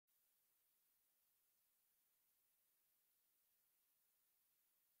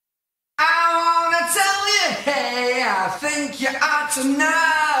Hey, I think you ought to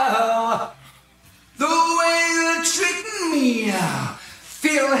know the way you're treating me.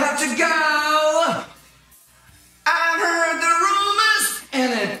 Feel I have to go. I've heard the rumors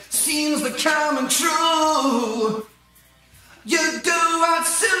and it seems they're coming true. You do what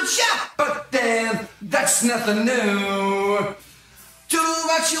suits ya, but then that's nothing new. Do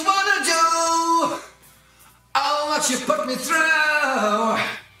what you wanna do, all what you put me through.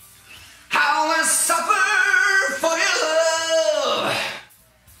 How I suffer for your love.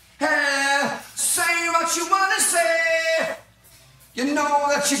 Hey, say what you wanna say. You know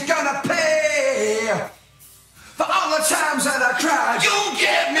that you're gonna pay for all the times that I cried. You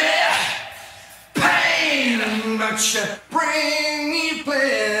give me pain, but you bring me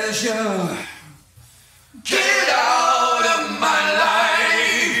pleasure. Get out of my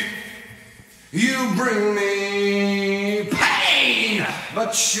life. You bring me pain,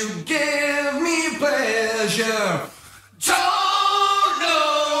 but you give me pleasure. Don't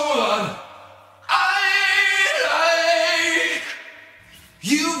know what I like.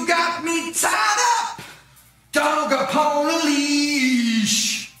 You got me tied up, dog upon a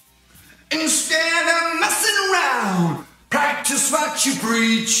leash. Instead of messing around, practice what you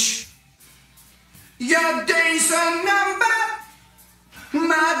preach. Your days are numbered,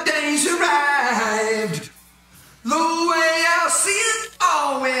 my days arrived. The way I see it,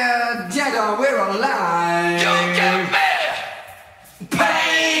 oh, we're dead or we're alive. You give me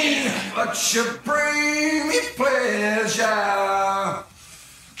pain, but you bring me pleasure.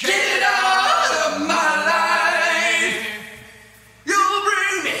 Get out of my life. You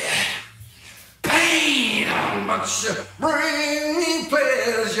bring me pain, but you bring me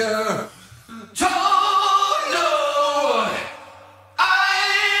pleasure. Don't know what I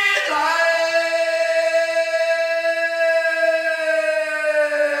like.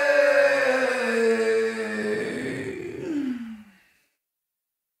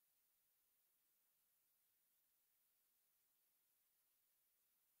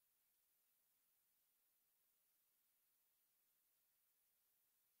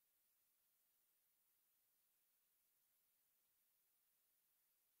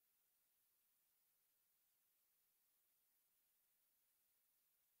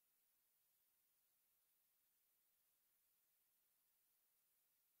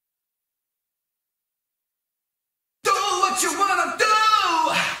 What you wanna do,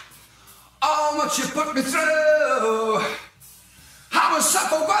 all what you put me through. I was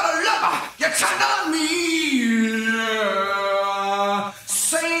suffer what a lover, you turned on me.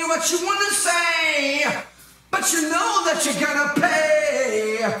 Say what you wanna say, but you know that you're gonna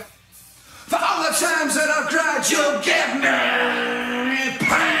pay for all the times that I've cried. You give me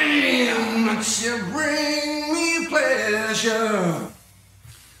pain, but you bring me pleasure.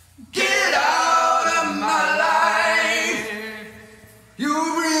 Get out of my life. You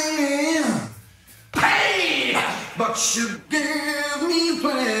bring me pain, but you give me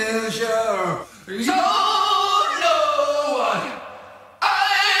pleasure.